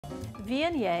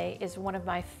Viognier is one of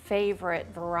my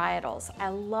favorite varietals. I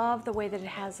love the way that it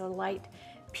has a light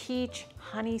peach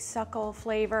honeysuckle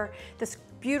flavor, this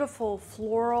beautiful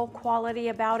floral quality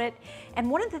about it.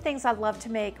 And one of the things I love to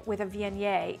make with a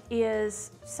Viognier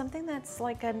is something that's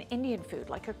like an Indian food,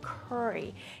 like a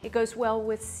curry. It goes well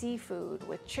with seafood,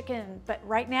 with chicken, but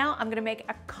right now I'm gonna make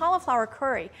a cauliflower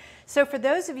curry. So for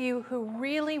those of you who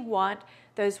really want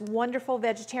those wonderful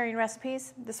vegetarian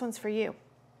recipes, this one's for you.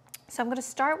 So I'm going to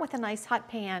start with a nice hot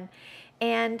pan,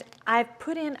 and I've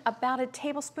put in about a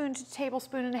tablespoon to a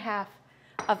tablespoon and a half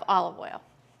of olive oil.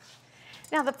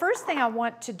 Now the first thing I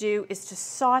want to do is to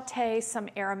saute some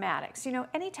aromatics. You know,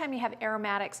 anytime you have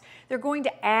aromatics, they're going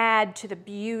to add to the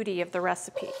beauty of the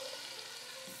recipe.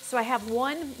 So I have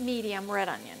one medium red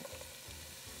onion.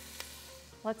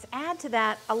 Let's add to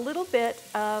that a little bit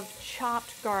of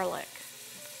chopped garlic.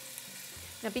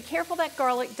 Now be careful that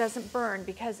garlic doesn't burn,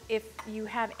 because if you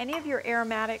have any of your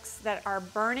aromatics that are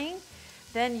burning,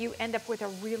 then you end up with a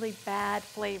really bad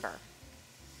flavor.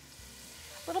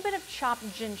 A little bit of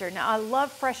chopped ginger. Now I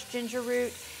love fresh ginger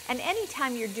root, and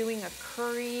anytime you're doing a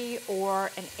curry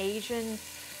or an Asian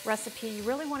recipe, you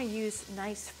really want to use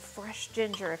nice fresh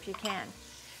ginger if you can.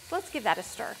 So let's give that a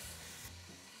stir.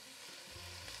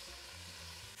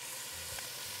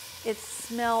 It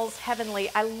smells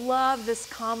heavenly. I love this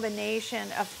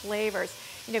combination of flavors.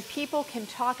 You know, people can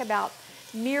talk about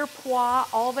mirepoix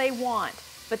all they want,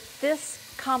 but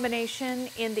this combination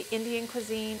in the Indian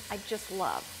cuisine, I just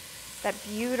love. That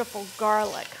beautiful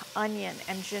garlic, onion,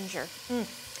 and ginger.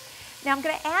 Now I'm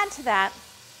gonna add to that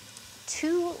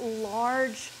 2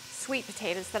 large sweet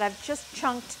potatoes that I've just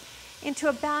chunked into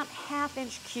about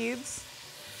 1/2-inch cubes.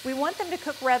 We want them to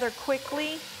cook rather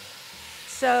quickly,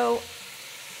 so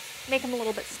make them a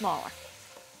little bit smaller.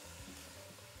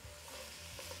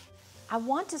 I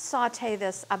want to saute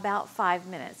this about 5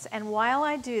 minutes, and while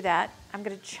I do that, I'm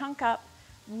going to chunk up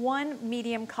 1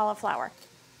 medium cauliflower.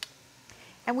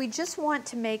 And we just want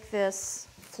to make this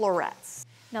florets.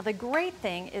 Now the great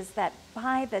thing is that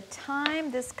by the time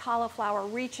this cauliflower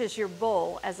reaches your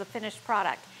bowl as a finished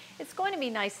product, it's going to be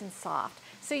nice and soft.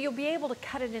 So you'll be able to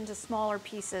cut it into smaller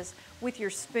pieces with your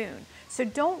spoon. So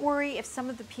don't worry if some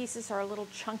of the pieces are a little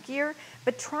chunkier,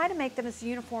 but try to make them as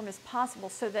uniform as possible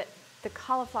so that the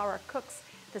cauliflower cooks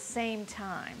at the same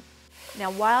time. Now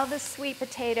while the sweet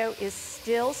potato is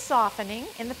still softening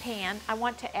in the pan, I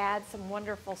want to add some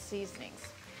wonderful seasonings.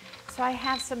 So I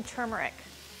have some turmeric.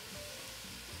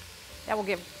 That will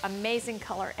give amazing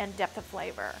color and depth of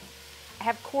flavor. I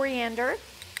have coriander,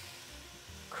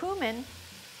 cumin,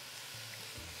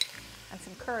 and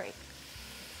some curry.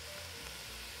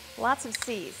 Lots of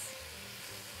seeds.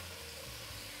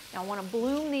 Now I want to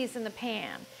bloom these in the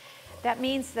pan. That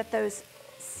means that those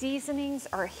seasonings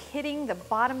are hitting the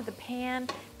bottom of the pan.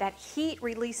 That heat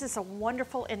releases a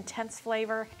wonderful, intense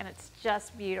flavor, and it's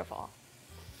just beautiful.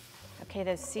 Okay,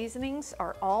 those seasonings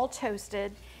are all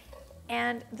toasted,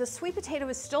 and the sweet potato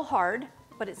is still hard,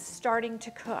 but it's starting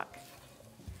to cook.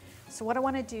 So what I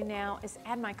want to do now is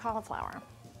add my cauliflower.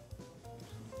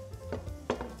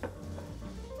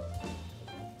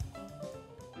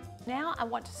 Now I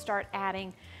want to start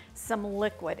adding some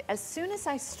liquid. As soon as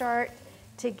I start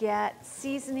to get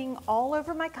seasoning all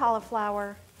over my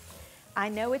cauliflower, I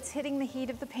know it's hitting the heat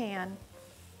of the pan,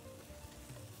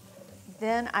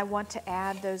 then I want to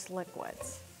add those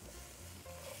liquids.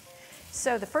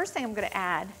 So the first thing I'm going to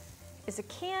add is a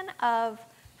can of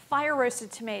fire roasted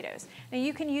tomatoes. Now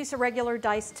you can use a regular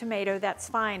diced tomato, that's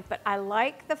fine, but I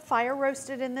like the fire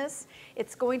roasted in this.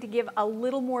 It's going to give a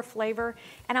little more flavor,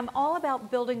 and I'm all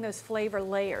about building those flavor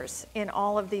layers in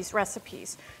all of these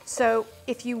recipes. So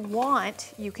if you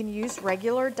want, you can use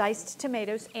regular diced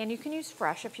tomatoes, and you can use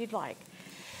fresh if you'd like.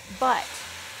 But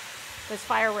those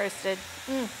fire roasted,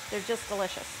 they're just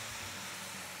delicious.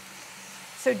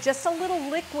 So just a little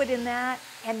liquid in that,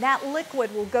 and that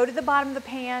liquid will go to the bottom of the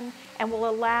pan and will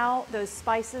allow those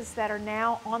spices that are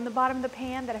now on the bottom of the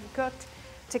pan that have cooked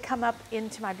to come up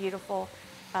into my beautiful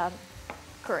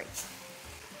curry.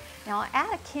 Now I'll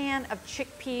add a can of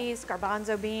chickpeas,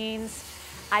 garbanzo beans.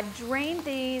 I've drained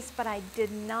these, but I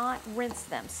did not rinse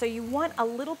them. So you want a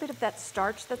little bit of that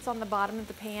starch that's on the bottom of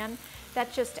the pan.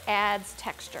 That just adds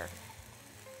texture.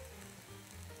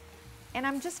 And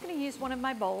I'm just going to use one of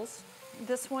my bowls.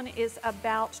 This one is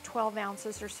about 12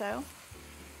 ounces or so.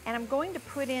 And I'm going to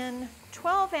put in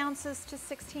 12 ounces to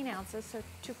 16 ounces, so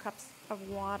 2 cups of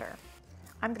water.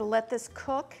 I'm going to let this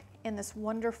cook in this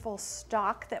wonderful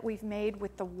stock that we've made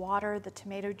with the water, the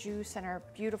tomato juice, and our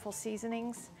beautiful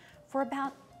seasonings for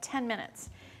about 10 minutes.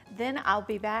 Then I'll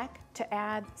be back to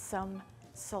add some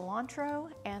cilantro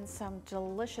and some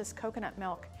delicious coconut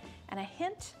milk and a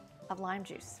hint of lime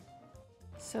juice.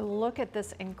 So look at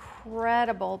this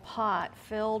incredible pot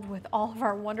filled with all of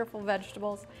our wonderful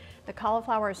vegetables. The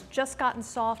cauliflower has just gotten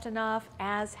soft enough,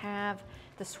 as have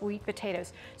the sweet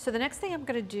potatoes. So the next thing I'm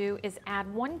going to do is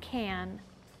add 1 can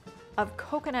of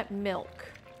coconut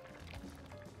milk.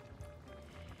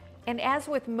 And as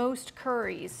with most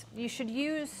curries, you should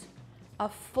use a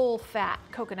full fat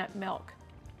coconut milk.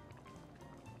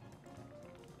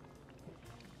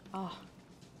 Oh,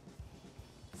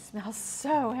 it smells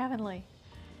so heavenly.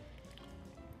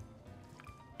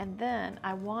 And then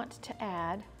I want to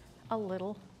add a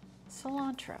little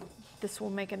cilantro. This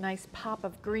will make a nice pop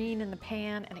of green in the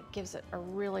pan, and it gives it a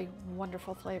really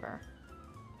wonderful flavor.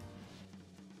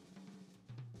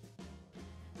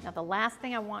 Now the last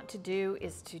thing I want to do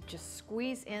is to just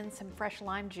squeeze in some fresh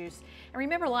lime juice. And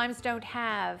remember, limes don't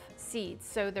have seeds,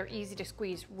 so they're easy to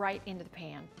squeeze right into the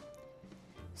pan.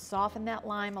 Soften that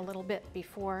lime a little bit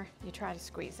before you try to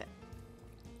squeeze it.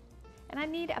 And I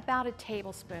need about a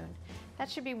tablespoon. That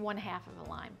should be 1/2 of a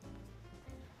lime.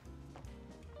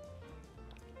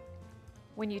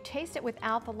 When you taste it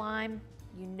without the lime,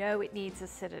 you know it needs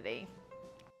acidity.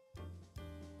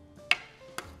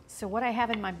 So what I have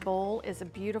in my bowl is a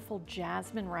beautiful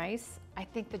jasmine rice. I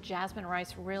think the jasmine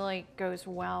rice really goes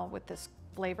well with this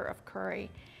flavor of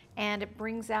curry, and it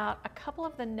brings out a couple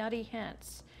of the nutty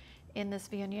hints in this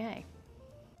Viognier.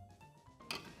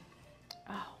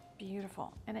 Oh,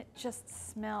 beautiful. And it just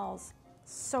smells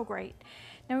so great.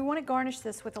 Now we want to garnish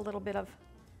this with a little bit of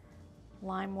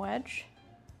lime wedge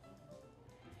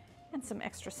and some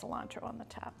extra cilantro on the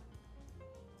top.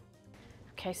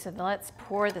 Okay, so let's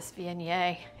pour this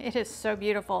Viognier. It is so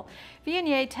beautiful.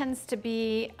 Viognier tends to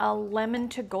be a lemon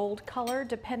to gold color,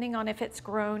 depending on if it's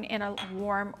grown in a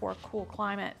warm or cool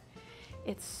climate.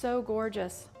 It's so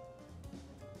gorgeous.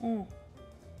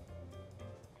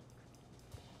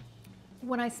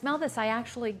 When I smell this, I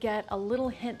actually get a little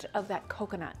hint of that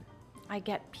coconut. I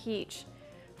get peach,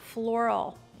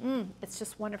 floral. It's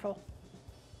just wonderful.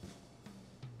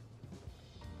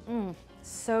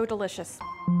 So delicious.